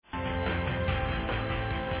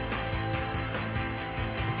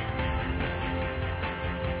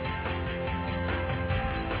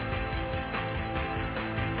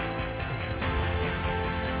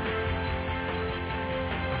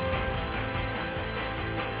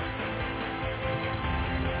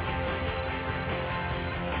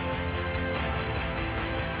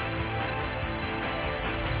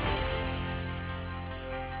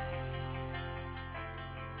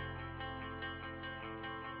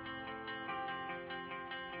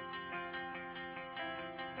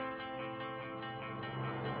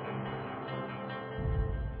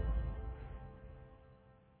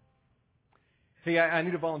Hey, I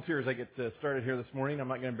need a volunteer as I get started here this morning. I'm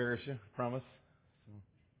not going to embarrass you, I promise. So,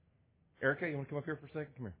 Erica, you want to come up here for a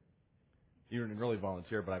second? Come here. You didn't really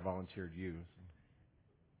volunteer, but I volunteered you.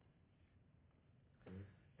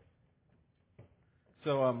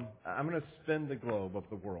 So I'm going to spin the globe of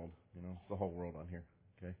the world. You know, it's the whole world on here.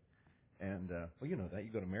 Okay. And, well, you know that. You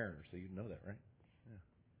go to Mariner, so you know that, right? Yeah.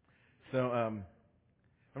 So I'm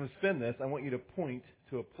going to spin this. I want you to point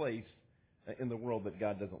to a place in the world that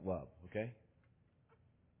God doesn't love, okay?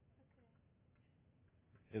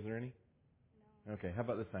 Is there any? No. Okay, how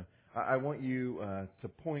about this time? I want you to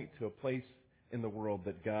point to a place in the world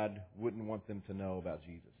that God wouldn't want them to know about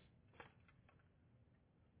Jesus.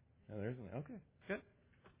 Oh, there isn't. Okay, good.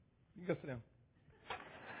 You can go sit down.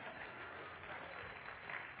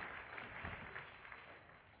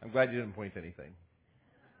 I'm glad you didn't point to anything.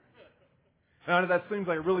 Now, that seems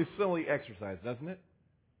like a really silly exercise, doesn't it?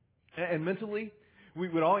 And mentally, we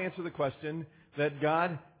would all answer the question that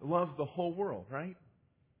God loves the whole world, right?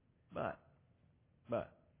 But,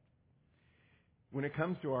 when it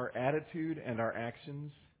comes to our attitude and our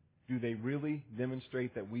actions, do they really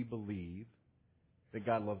demonstrate that we believe that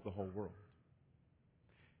God loves the whole world?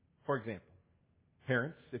 For example,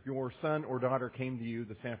 parents, if your son or daughter came to you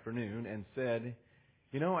this afternoon and said,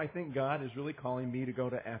 you know, I think God is really calling me to go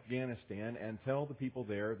to Afghanistan and tell the people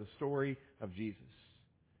there the story of Jesus,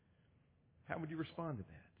 how would you respond to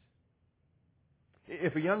that?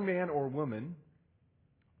 If a young man or woman,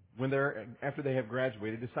 after they have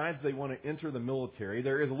graduated, decides they want to enter the military,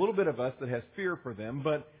 there is a little bit of us that has fear for them,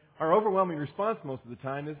 but our overwhelming response most of the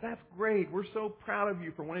time is, that's great, we're so proud of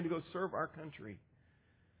you for wanting to go serve our country.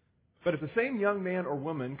 But if the same young man or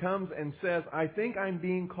woman comes and says, I think I'm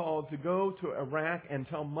being called to go to Iraq and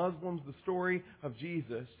tell Muslims the story of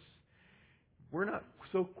Jesus, we're not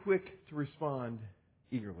so quick to respond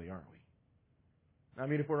eagerly, aren't we? I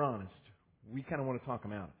mean, if we're honest, we kind of want to talk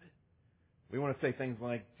them out of it. We want to say things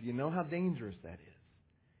like, do you know how dangerous that is?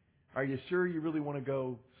 Are you sure you really want to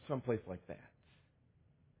go someplace like that?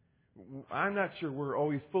 I'm not sure we're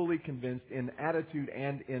always fully convinced in attitude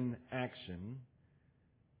and in action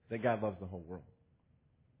that God loves the whole world.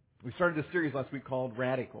 We started this series last week called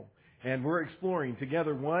Radical, and we're exploring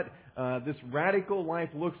together what this radical life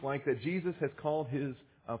looks like that Jesus has called His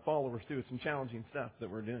followers to. It's some challenging stuff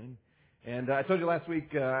that we're doing. And I told you last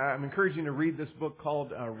week, I'm encouraging you to read this book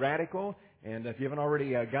called Radical. And if you haven't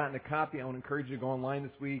already gotten a copy, I want to encourage you to go online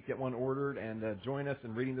this week, get one ordered, and join us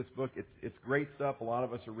in reading this book. It's great stuff. A lot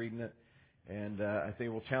of us are reading it. And I think it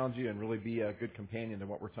will challenge you and really be a good companion to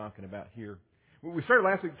what we're talking about here. We started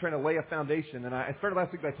last week trying to lay a foundation, and I started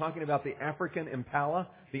last week by talking about the African impala,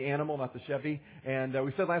 the animal, not the Chevy. And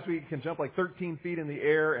we said last week it can jump like 13 feet in the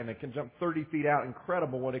air, and it can jump 30 feet out.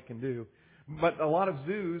 Incredible what it can do. But a lot of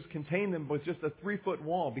zoos contain them with just a 3-foot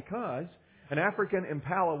wall because an African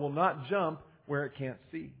impala will not jump where it can't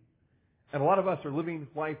see. And a lot of us are living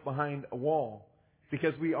life behind a wall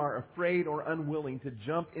because we are afraid or unwilling to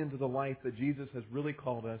jump into the life that Jesus has really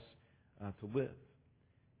called us to live.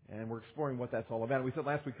 And we're exploring what that's all about. We said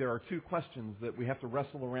last week there are 2 questions that we have to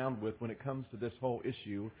wrestle around with when it comes to this whole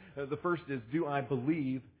issue. The first is, do I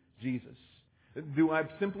believe Jesus? Do I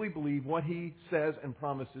simply believe what He says and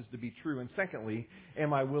promises to be true? And secondly,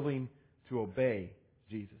 am I willing to obey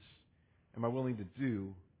Jesus? Am I willing to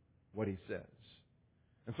do what He says?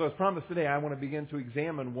 And so as promised today, I want to begin to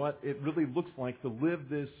examine what it really looks like to live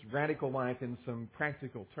this radical life in some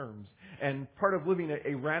practical terms. And part of living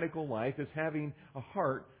a radical life is having a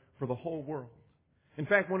heart for the whole world. In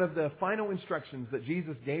fact, one of the final instructions that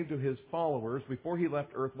Jesus gave to His followers before He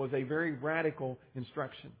left earth was a very radical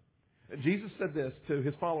instruction. Jesus said this to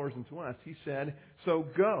His followers and to us. He said, so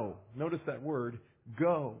go, notice that word,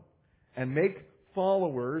 go, and make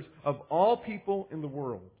followers of all people in the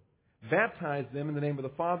world. Baptize them in the name of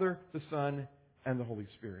the Father, the Son, and the Holy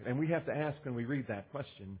Spirit. And we have to ask when we read that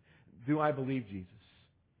question, do I believe Jesus?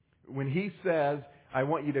 When He says, I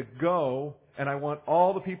want you to go, and I want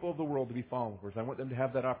all the people of the world to be followers. I want them to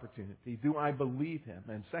have that opportunity. Do I believe Him?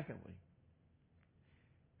 And secondly,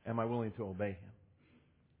 am I willing to obey Him?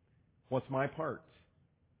 What's my part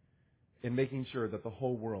in making sure that the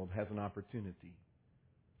whole world has an opportunity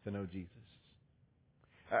to know Jesus?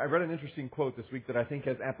 I read an interesting quote this week that I think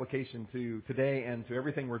has application to today and to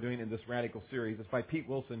everything we're doing in this radical series. It's by Pete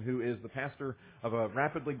Wilson, who is the pastor of a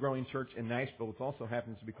rapidly growing church in Nashville. It also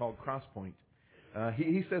happens to be called Crosspoint.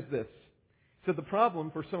 He says this. He said, the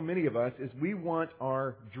problem for so many of us is we want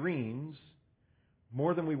our dreams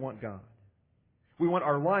more than we want God. We want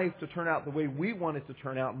our life to turn out the way we want it to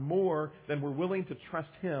turn out more than we're willing to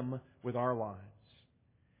trust Him with our lives.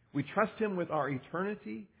 We trust Him with our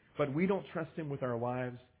eternity, but we don't trust Him with our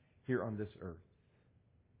lives here on this earth.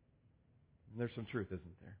 And there's some truth,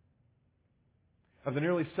 isn't there? Of the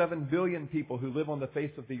nearly 7 billion people who live on the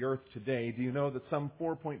face of the earth today, do you know that some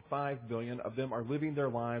 4.5 billion of them are living their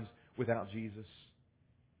lives without Jesus?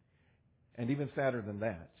 And even sadder than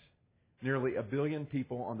that, nearly 1 billion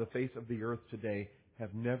people on the face of the earth today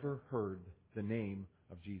have never heard the name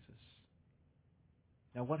of Jesus.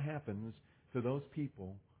 Now, what happens to those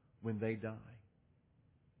people when they die?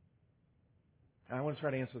 I want to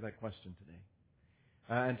try to answer that question today.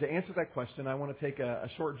 And to answer that question, I want to take a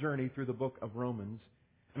short journey through the book of Romans.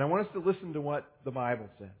 And I want us to listen to what the Bible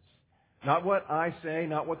says. Not what I say,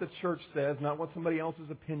 not what the church says, not what somebody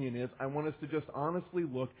else's opinion is. I want us to just honestly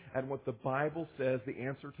look at what the Bible says the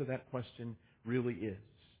answer to that question really is.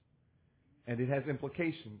 And it has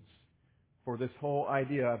implications for this whole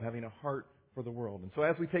idea of having a heart for the world. And so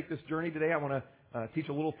as we take this journey today, I want to teach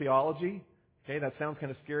a little theology. Okay, that sounds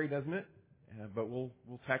kind of scary, doesn't it? But we'll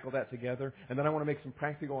tackle that together. And then I want to make some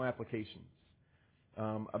practical applications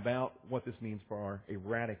about what this means for a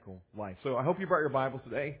radical life. So I hope you brought your Bibles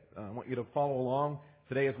today. I want you to follow along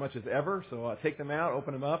today as much as ever. So take them out,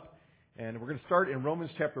 open them up. And we're going to start in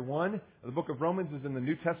Romans chapter 1. The book of Romans is in the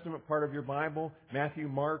New Testament part of your Bible. Matthew,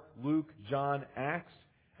 Mark, Luke, John, Acts,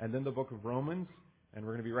 and then the book of Romans. And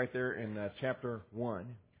we're going to be right there in chapter 1.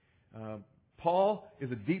 Paul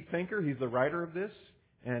is a deep thinker. He's the writer of this.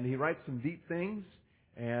 And he writes some deep things.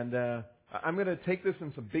 And I'm going to take this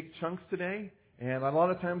in some big chunks today. And a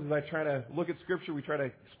lot of times as I try to look at Scripture, we try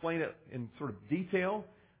to explain it in sort of detail.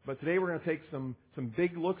 But today we're going to take some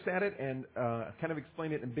big looks at it and kind of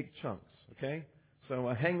explain it in big chunks. Okay?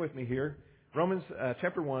 So hang with me here. Romans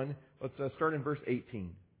chapter 1, let's start in verse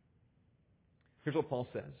 18. Here's what Paul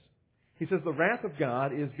says. He says, "The wrath of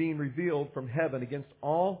God is being revealed from heaven against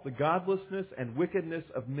all the godlessness and wickedness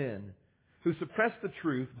of men, who suppress the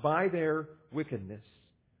truth by their wickedness.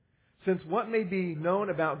 Since what may be known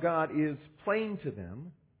about God is plain to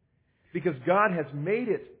them, because God has made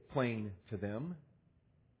it plain to them.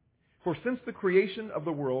 For since the creation of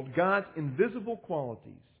the world, God's invisible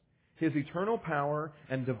qualities, His eternal power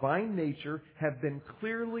and divine nature have been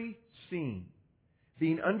clearly seen,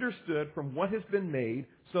 being understood from what has been made,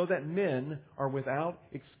 so that men are without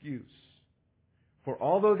excuse. For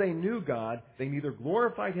although they knew God, they neither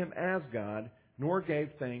glorified Him as God, nor gave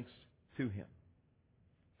thanks to Him."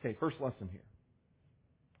 Okay, first lesson here.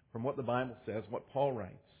 From what the Bible says, what Paul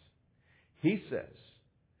writes. He says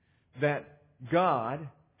that God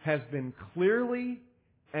has been clearly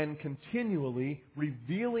and continually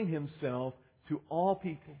revealing Himself to all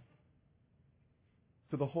people,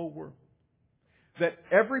 to the whole world. That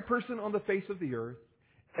every person on the face of the earth,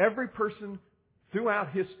 every person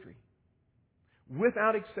throughout history,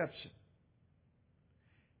 without exception,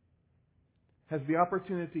 has the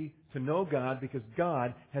opportunity to know God because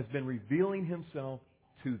God has been revealing Himself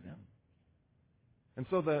to them. And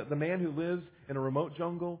so the man who lives in a remote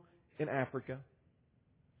jungle in Africa,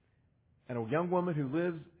 and a young woman who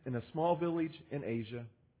lives in a small village in Asia,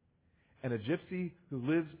 and a gypsy who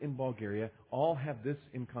lives in Bulgaria, all have this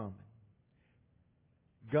in common.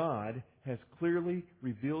 God has clearly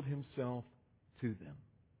revealed Himself to them.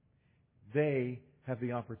 They have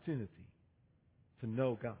the opportunity to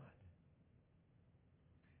know God.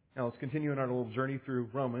 Now let's continue in our little journey through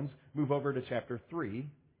Romans. Move over to chapter 3,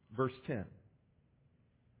 verse 10.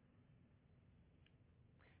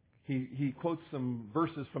 He quotes some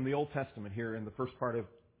verses from the Old Testament here in the first part of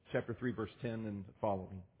chapter 3, verse 10 and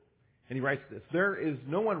following. And he writes this: "There is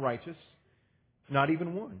no one righteous, not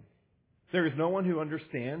even one. There is no one who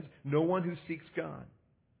understands, no one who seeks God.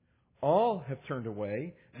 All have turned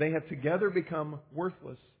away. They have together become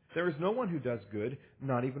worthless. There is no one who does good,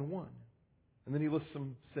 not even one." And then he lists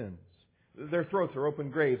some sins. Their throats are open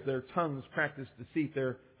graves. Their tongues practice deceit.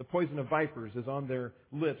 The poison of vipers is on their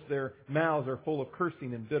lips. Their mouths are full of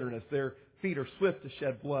cursing and bitterness. Their feet are swift to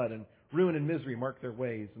shed blood, and ruin and misery mark their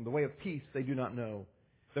ways. And the way of peace they do not know.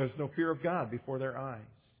 There is no fear of God before their eyes.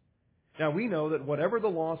 Now we know that whatever the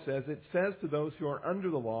law says, it says to those who are under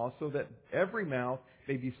the law, so that every mouth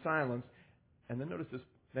may be silenced. And then notice this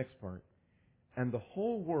next part. And the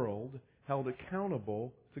whole world held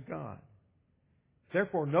accountable to God.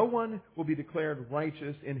 Therefore, no one will be declared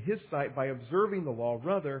righteous in His sight by observing the law.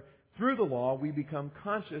 Rather, through the law, we become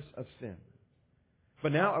conscious of sin.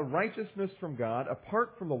 But now a righteousness from God,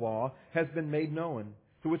 apart from the law, has been made known,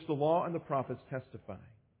 to which the law and the prophets testify.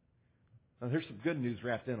 Now, there's some good news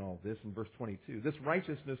wrapped in all this in verse 22. This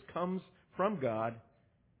righteousness comes from God.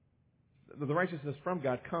 The righteousness from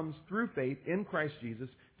God comes through faith in Christ Jesus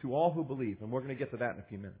to all who believe. And we're going to get to that in a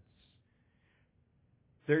few minutes.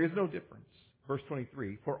 There is no difference. Verse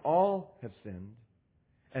 23, "For all have sinned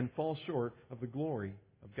and fall short of the glory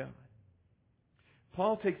of God."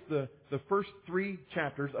 Paul takes the first 3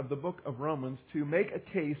 chapters of the book of Romans to make a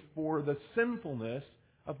case for the sinfulness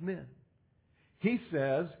of men. He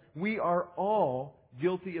says we are all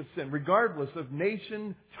guilty of sin, regardless of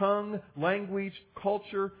nation, tongue, language,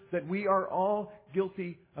 culture, that we are all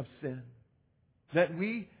guilty of sin. That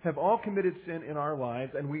we have all committed sin in our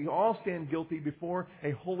lives, and we all stand guilty before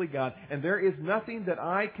a holy God. And there is nothing that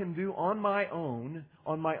I can do on my own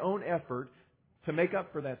effort, to make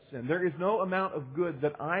up for that sin. There is no amount of good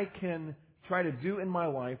that I can try to do in my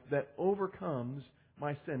life that overcomes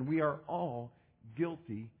my sin. We are all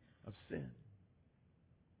guilty of sin.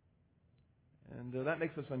 And that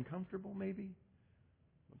makes us uncomfortable, maybe.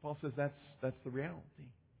 But Paul says that's the reality.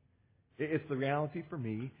 It's the reality for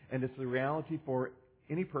me, and it's the reality for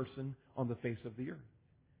any person on the face of the earth.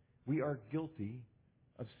 We are guilty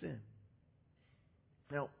of sin.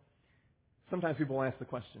 Now, sometimes people ask the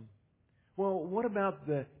question, well, what about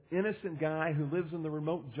the innocent guy who lives in the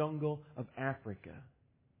remote jungle of Africa?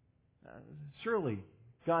 Surely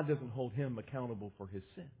God doesn't hold him accountable for his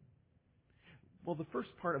sin. Well, the first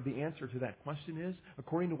part of the answer to that question is,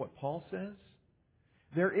 according to what Paul says,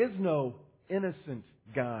 there is no innocent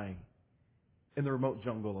guy in the remote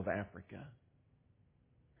jungle of Africa.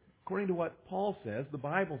 According to what Paul says, the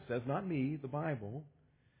Bible says, not me, the Bible,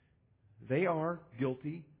 they are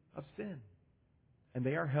guilty of sin. And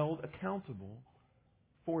they are held accountable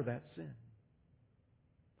for that sin.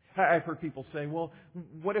 I've heard people say, well,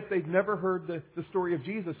 what if they've never heard the story of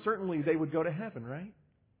Jesus? Certainly they would go to heaven, right?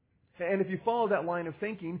 And if you follow that line of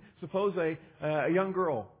thinking, suppose a young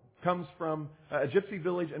girl comes from a gypsy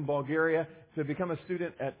village in Bulgaria to become a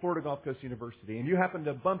student at Florida Gulf Coast University, and you happen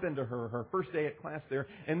to bump into her first day at class there,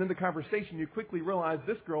 and in the conversation you quickly realize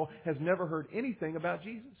this girl has never heard anything about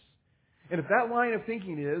Jesus. And if that line of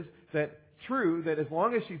thinking is that true, that as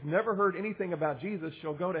long as she's never heard anything about Jesus,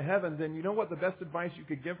 she'll go to heaven, then you know what the best advice you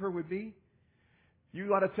could give her would be?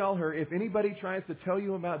 You ought to tell her, if anybody tries to tell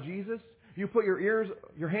you about Jesus, you put your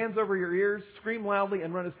hands over your ears, scream loudly,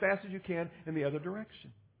 and run as fast as you can in the other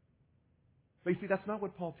direction. But you see, that's not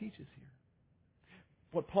what Paul teaches here.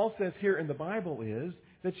 What Paul says here in the Bible is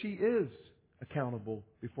that she is accountable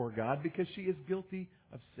before God because she is guilty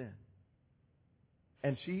of sin.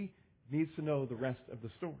 And she needs to know the rest of the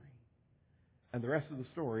story. And the rest of the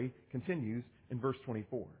story continues in verse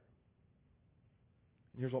 24.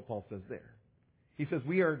 And here's what Paul says there. He says,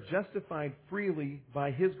 we are justified freely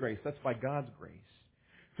by His grace. That's by God's grace.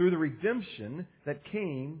 Through the redemption that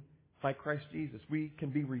came by Christ Jesus. We can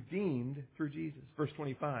be redeemed through Jesus. Verse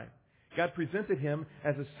 25. God presented Him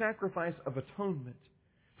as a sacrifice of atonement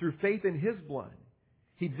through faith in His blood.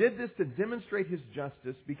 He did this to demonstrate His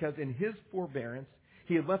justice because in His forbearance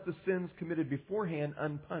He had left the sins committed beforehand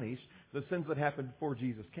unpunished, the sins that happened before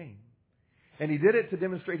Jesus came. And He did it to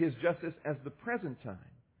demonstrate His justice as the present time,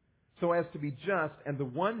 so as to be just and the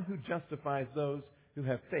one who justifies those who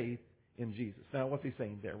have faith in Jesus. Now, what's he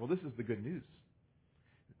saying there? Well, this is the good news.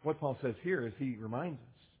 What Paul says here is he reminds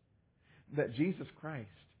us that Jesus Christ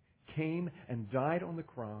came and died on the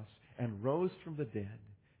cross and rose from the dead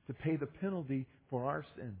to pay the penalty for our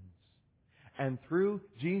sins. And through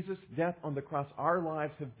Jesus' death on the cross, our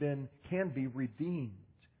lives can be redeemed.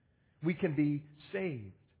 We can be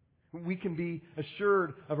saved. We can be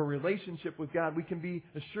assured of a relationship with God. We can be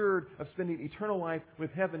assured of spending eternal life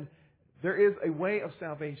with heaven. There is a way of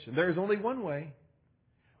salvation. There is only one way,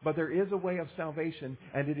 but there is a way of salvation,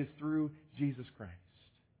 and it is through Jesus Christ.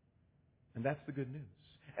 And that's the good news.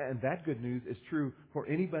 And that good news is true for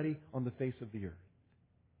anybody on the face of the earth.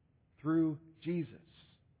 Through Jesus,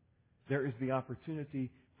 there is the opportunity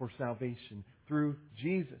for salvation. Through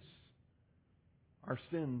Jesus, our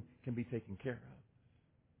sin can be taken care of.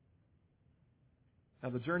 Now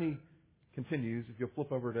the journey continues if you'll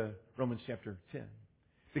flip over to Romans chapter 10.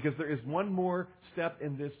 Because there is one more step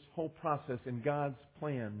in this whole process in God's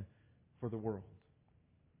plan for the world.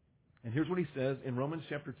 And here's what he says in Romans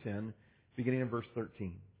chapter 10, beginning in verse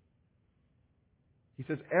 13. He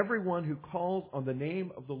says, everyone who calls on the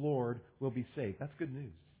name of the Lord will be saved. That's good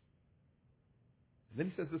news. And then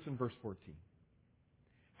he says this in verse 14.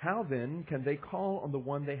 How then can they call on the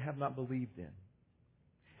one they have not believed in?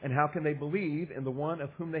 And how can they believe in the one of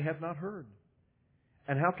whom they have not heard?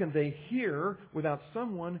 And how can they hear without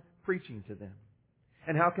someone preaching to them?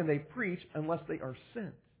 And how can they preach unless they are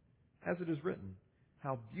sent? As it is written,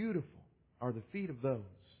 how beautiful are the feet of those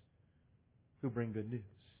who bring good news.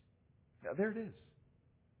 Now, there it is.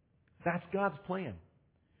 That's God's plan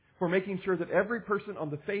for making sure that every person on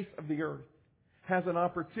the face of the earth has an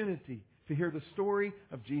opportunity to hear the story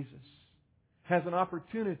of Jesus, has an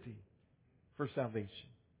opportunity for salvation.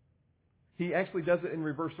 he actually does it in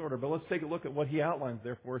reverse order. But let's take a look at what he outlines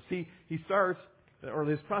there for us. He starts, or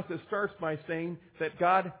his process starts by saying that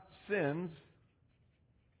God sends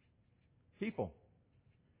people.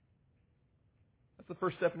 That's the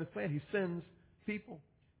first step in his plan. He sends people.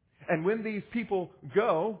 And when these people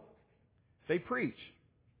go, they preach.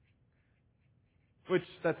 Which,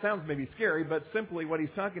 that sounds maybe scary, but simply what he's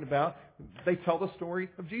talking about, they tell the story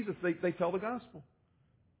of Jesus. They tell the gospel,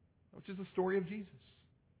 which is the story of Jesus.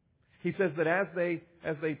 He says that as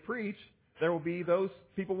they preach, there will be those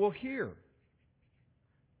people will hear.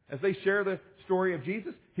 As they share the story of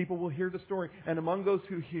Jesus, people will hear the story. And among those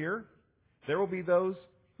who hear, there will be those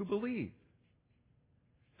who believe.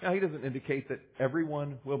 Now, he doesn't indicate that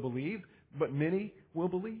everyone will believe, but many will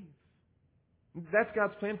believe. That's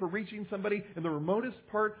God's plan for reaching somebody in the remotest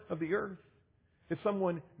part of the earth. If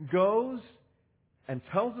someone goes and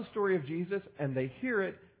tells the story of Jesus and they hear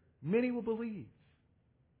it, many will believe.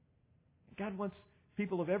 God wants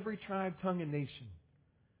people of every tribe, tongue, and nation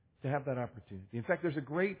to have that opportunity. In fact, there's a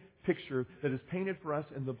great picture that is painted for us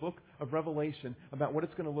in the book of Revelation about what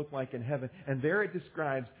it's going to look like in heaven. And there it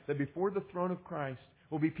describes that before the throne of Christ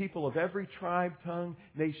will be people of every tribe, tongue,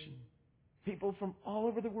 nation. People from all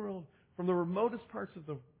over the world, from the remotest parts of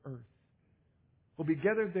the earth, will be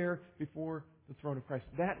gathered there before the throne of Christ.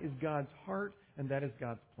 That is God's heart, and that is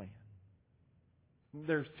God's plan.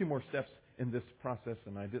 There's two more steps in this process,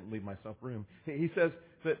 and I didn't leave myself room. He says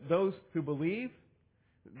that those who believe,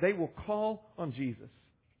 they will call on Jesus.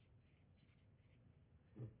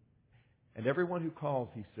 And everyone who calls,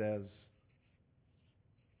 he says,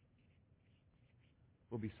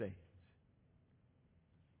 will be saved.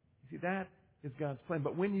 You see, that is God's plan.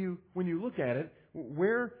 But when you look at it,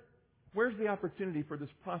 where's the opportunity for this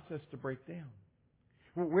process to break down?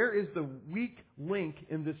 Where is the weak link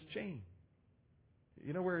in this chain?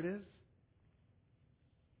 You know where it is?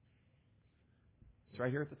 It's right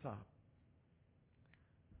here at the top.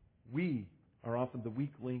 We are often the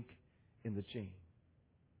weak link in the chain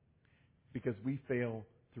because we fail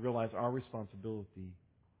to realize our responsibility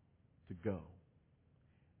to go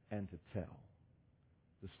and to tell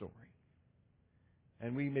the story.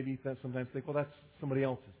 And we maybe sometimes think, well, that's somebody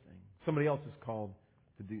else's thing. Somebody else is called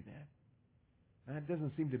to do that. And that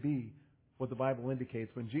doesn't seem to be what the Bible indicates.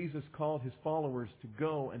 When Jesus called his followers to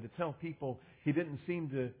go and to tell people, he didn't seem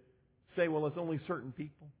to say, well, it's only certain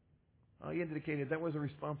people. He indicated that was a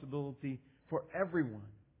responsibility for everyone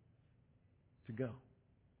to go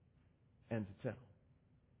and to tell.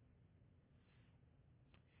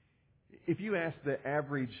 If you ask the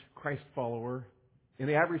average Christ follower in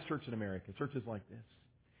the average church in America, churches like this,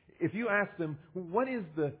 if you ask them, what is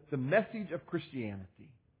the message of Christianity?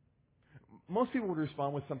 Most people would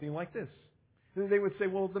respond with something like this. They would say,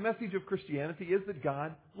 well, the message of Christianity is that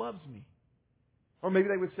God loves me. Or maybe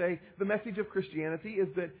they would say, the message of Christianity is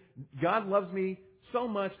that God loves me so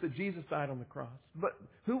much that Jesus died on the cross. But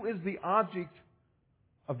who is the object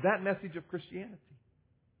of that message of Christianity?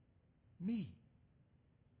 Me.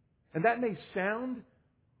 And that may sound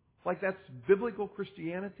like that's biblical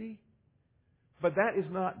Christianity, but that is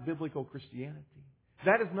not biblical Christianity.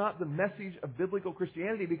 That is not the message of biblical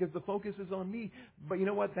Christianity because the focus is on me. But you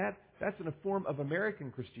know what? That's in a form of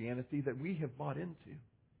American Christianity that we have bought into.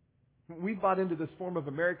 We've bought into this form of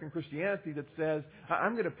American Christianity that says,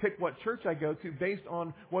 I'm going to pick what church I go to based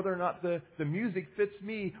on whether or not the music fits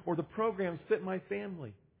me or the programs fit my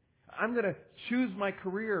family. I'm going to choose my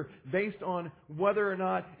career based on whether or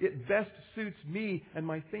not it best suits me and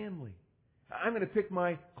my family. I'm going to pick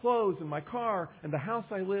my clothes and my car and the house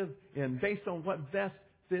I live in based on what best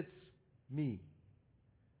fits me.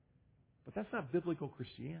 But that's not biblical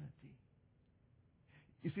Christianity.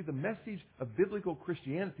 You see, the message of biblical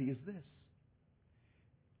Christianity is this.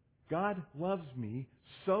 God loves me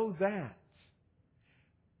so that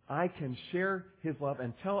I can share His love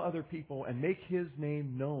and tell other people and make His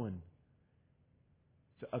name known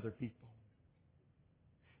to other people.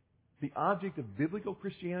 The object of biblical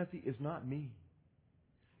Christianity is not me.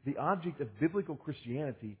 The object of biblical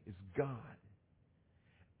Christianity is God.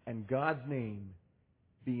 And God's name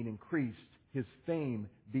being increased, His fame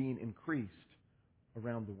being increased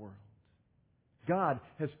around the world. God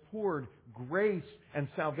has poured grace and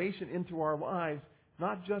salvation into our lives,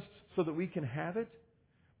 not just so that we can have it,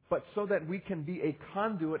 but so that we can be a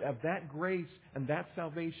conduit of that grace and that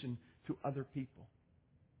salvation to other people.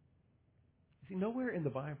 You see, nowhere in the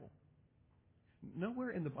Bible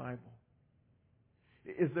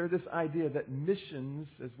is there this idea that missions,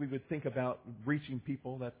 as we would think about reaching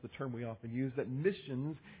people, that's the term we often use, that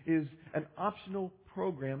missions is an optional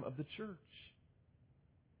program of the church.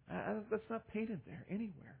 That's not painted there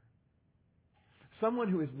anywhere. someone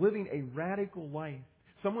who is living a radical life,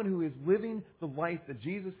 someone who is living the life that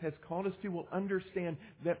Jesus has called us to, will understand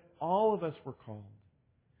that all of us were called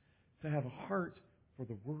to have a heart for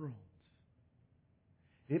the world.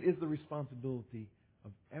 It is the responsibility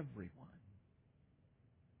of everyone.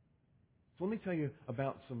 So let me tell you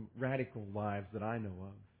about some radical lives that I know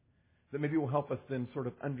of that maybe will help us then sort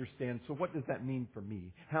of understand, so what does that mean for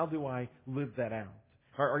me? How do I live that out?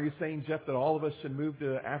 Are you saying, Jeff, that all of us should move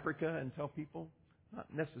to Africa and tell people? Not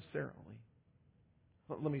necessarily.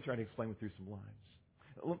 Let me try to explain through some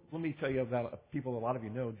lives. Let me tell you about people a lot of you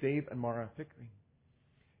know, Dave and Mara Pickering.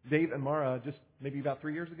 Dave and Mara, just maybe about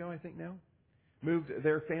 3 years ago, I think now, moved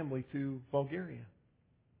their family to Bulgaria.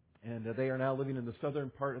 And they are now living in the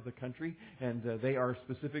southern part of the country, and they are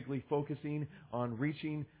specifically focusing on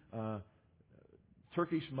reaching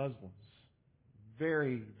Turkish Muslims.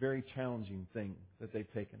 Very, very challenging thing that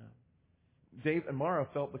they've taken up. Dave and Mara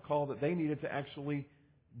felt the call that they needed to actually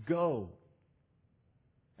go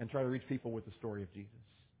and try to reach people with the story of Jesus.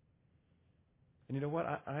 And you know what?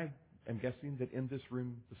 I am guessing that in this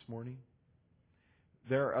room this morning,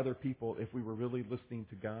 there are other people, if we were really listening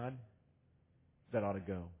to God, that ought to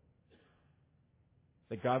go.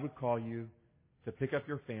 That God would call you to pick up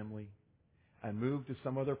your family and move to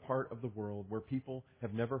some other part of the world where people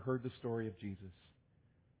have never heard the story of Jesus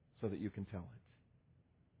so that you can tell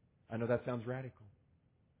it. I know that sounds radical,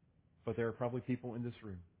 but there are probably people in this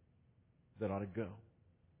room that ought to go.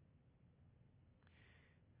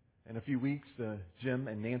 In a few weeks, Jim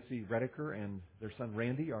and Nancy Redeker and their son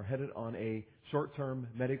Randy are headed on a short-term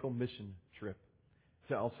medical mission trip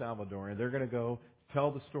to El Salvador. And they're going to go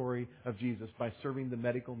tell the story of Jesus by serving the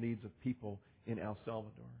medical needs of people in El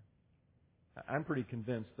Salvador. I'm pretty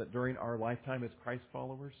convinced that during our lifetime as Christ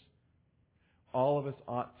followers, all of us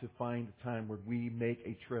ought to find a time where we make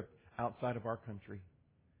a trip outside of our country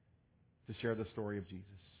to share the story of Jesus.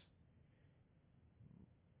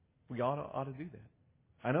 We ought to do that.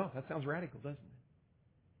 I know, that sounds radical, doesn't it?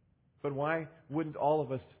 But why wouldn't all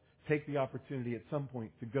of us take the opportunity at some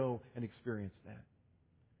point to go and experience that?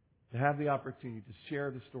 To have the opportunity to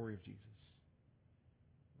share the story of Jesus.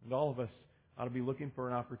 And all of us ought to be looking for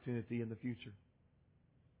an opportunity in the future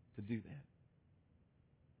to do that.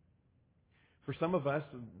 For some of us,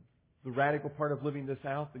 the radical part of living this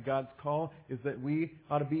out, the God's call, is that we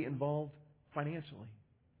ought to be involved financially.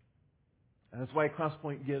 And that's why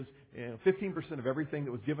Crosspoint gives 15% of everything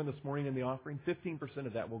that was given this morning in the offering. 15%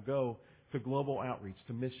 of that will go to global outreach,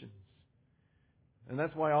 to missions. And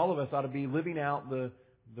that's why all of us ought to be living out the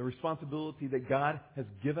responsibility that God has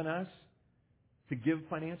given us to give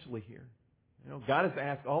financially here. You know, God has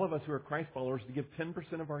asked all of us who are Christ followers to give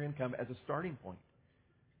 10% of our income as a starting point.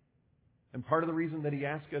 And part of the reason that He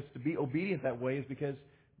asked us to be obedient that way is because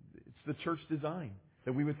it's the church design,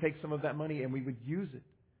 that we would take some of that money and we would use it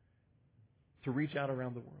to reach out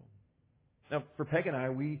around the world. Now, for Peg and I,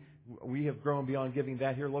 we have grown beyond giving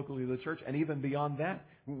that here locally to the church, and even beyond that,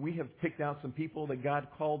 we have picked out some people that God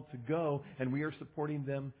called to go, and we are supporting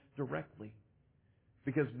them directly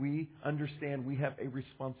because we understand we have a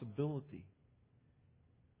responsibility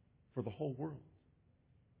for the whole world.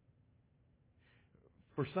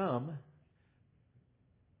 For some,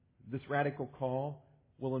 this radical call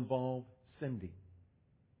will involve sending.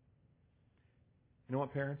 You know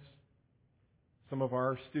what, parents? Some of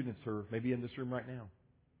our students are maybe in this room right now.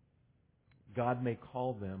 God may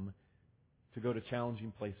call them to go to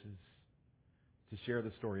challenging places to share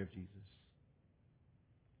the story of Jesus.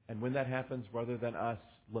 And when that happens, rather than us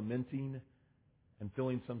lamenting and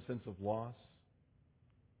feeling some sense of loss,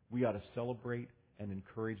 we ought to celebrate and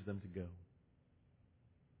encourage them to go.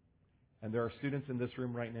 And there are students in this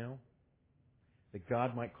room right now that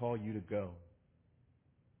God might call you to go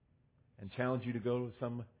and challenge you to go to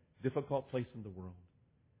some difficult place in the world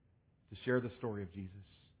to share the story of Jesus.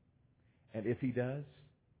 And if He does,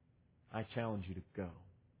 I challenge you to go,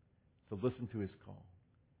 to listen to His call,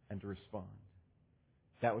 and to respond.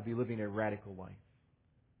 That would be living a radical life.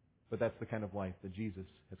 But that's the kind of life that Jesus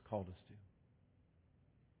has called us to.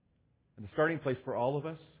 And the starting place for all of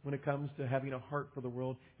us when it comes to having a heart for the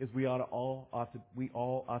world is we all ought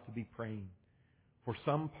to be praying for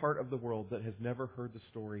some part of the world that has never heard the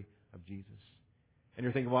story of Jesus. And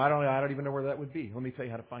you're thinking, well, I don't even know where that would be. Let me tell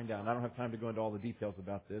you how to find out. And I don't have time to go into all the details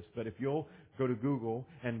about this, but if you'll go to Google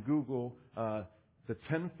and Google the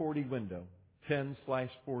 1040 window,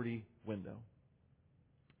 10/40 window,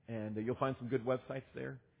 and you'll find some good websites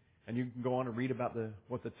there. And you can go on and read about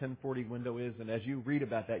what the 1040 window is. And as you read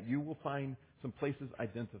about that, you will find some places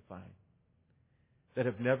identified that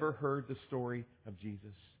have never heard the story of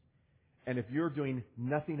Jesus. And if you're doing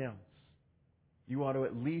nothing else, You ought to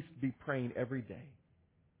at least be praying every day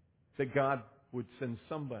that God would send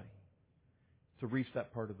somebody to reach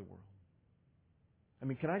that part of the world. I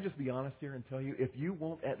mean, can I just be honest here and tell you, if you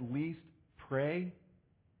won't at least pray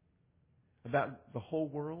about the whole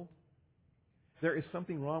world, there is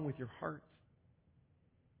something wrong with your heart.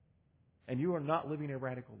 And you are not living a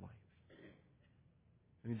radical life.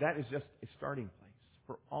 I mean, that is just a starting place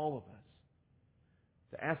for all of us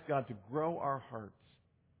to ask God to grow our hearts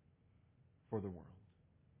for the world.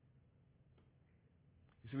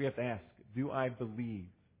 You see, we have to ask, do I believe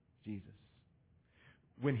Jesus?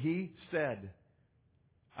 When He said,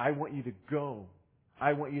 I want you to go,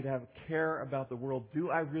 I want you to have care about the world, do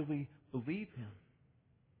I really believe Him?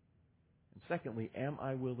 And secondly, am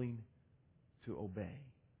I willing to obey?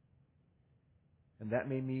 And that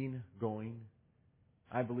may mean going.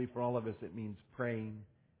 I believe for all of us it means praying.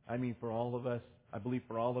 I believe for all of us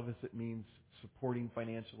it means supporting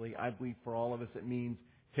financially. I believe for all of us it means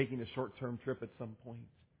taking a short-term trip at some point.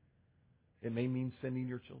 It may mean sending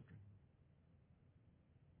your children.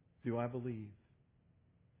 Do I believe?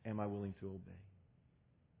 Am I willing to obey?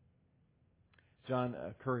 John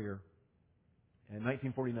Currier, in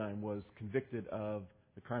 1949, was convicted of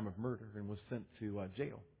the crime of murder and was sent to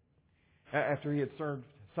jail. After he had served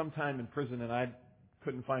some time in prison, and I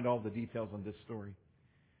couldn't find all the details on this story,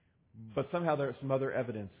 but somehow there some other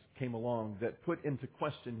evidence came along that put into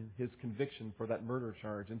question his conviction for that murder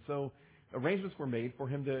charge. And so arrangements were made for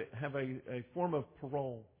him to have a form of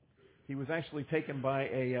parole. He was actually taken by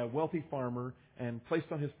a wealthy farmer and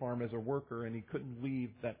placed on his farm as a worker, and he couldn't leave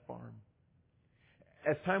that farm.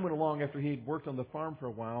 As time went along, after he had worked on the farm for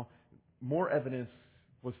a while, more evidence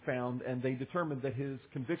was found, and they determined that his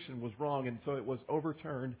conviction was wrong, and so it was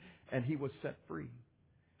overturned, and he was set free.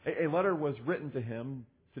 A letter was written to him,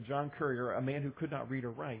 to John Currier, a man who could not read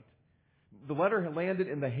or write. The letter had landed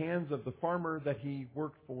in the hands of the farmer that he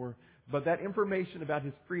worked for, but that information about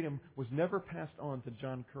his freedom was never passed on to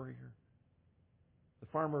John Currier.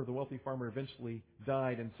 The wealthy farmer, eventually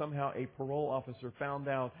died, and somehow a parole officer found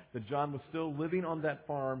out that John was still living on that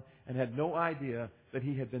farm and had no idea that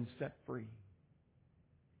he had been set free.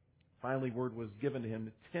 Finally, word was given to him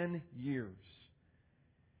that 10 years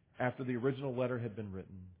after the original letter had been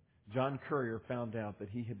written, John Currier found out that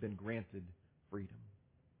he had been granted freedom.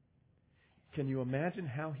 Can you imagine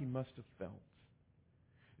how he must have felt,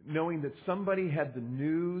 knowing that somebody had the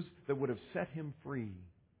news that would have set him free,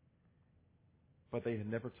 but they had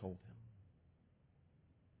never told him?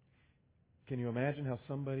 Can you imagine how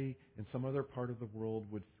somebody in some other part of the world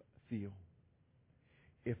would feel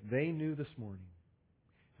if they knew this morning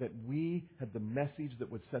that we had the message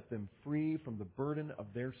that would set them free from the burden of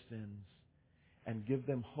their sins and give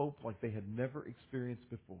them hope like they had never experienced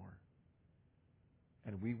before,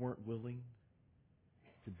 and we weren't willing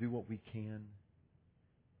to do what we can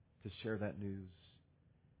to share that news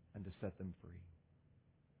and to set them free?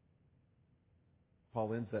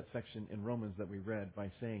 Paul ends that section in Romans that we read by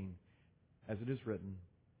saying, as it is written,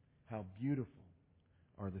 how beautiful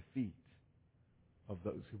are the feet of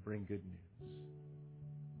those who bring good news.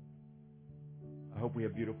 I hope we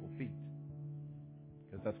have beautiful feet,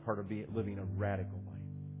 because that's part of living a radical life.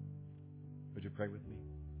 Would you pray with me?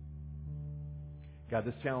 God,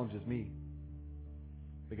 this challenges me,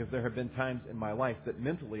 because there have been times in my life that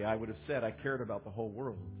mentally I would have said I cared about the whole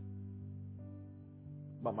world,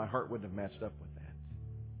 but my heart wouldn't have matched up with that.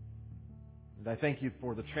 And I thank you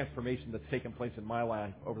for the transformation that's taken place in my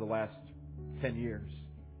life over the last 10 years.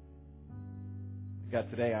 God,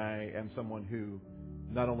 today I am someone who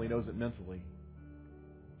not only knows it mentally,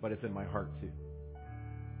 but it's in my heart too.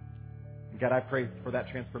 And God, I pray for that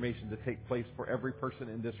transformation to take place for every person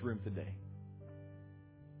in this room today.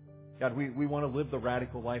 God, we want to live the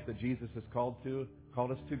radical life that Jesus has called us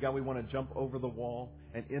to. God, we want to jump over the wall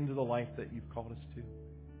and into the life that you've called us to.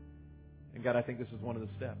 And God, I think this is one of the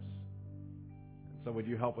steps. And so would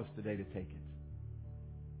you help us today to take it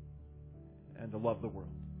and to love the world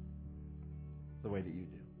the way that you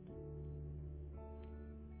do.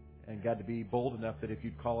 And God, to be bold enough that if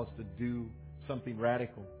you'd call us to do something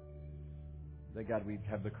radical, that God, we'd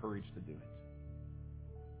have the courage to do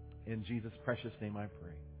it. In Jesus' precious name I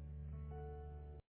pray.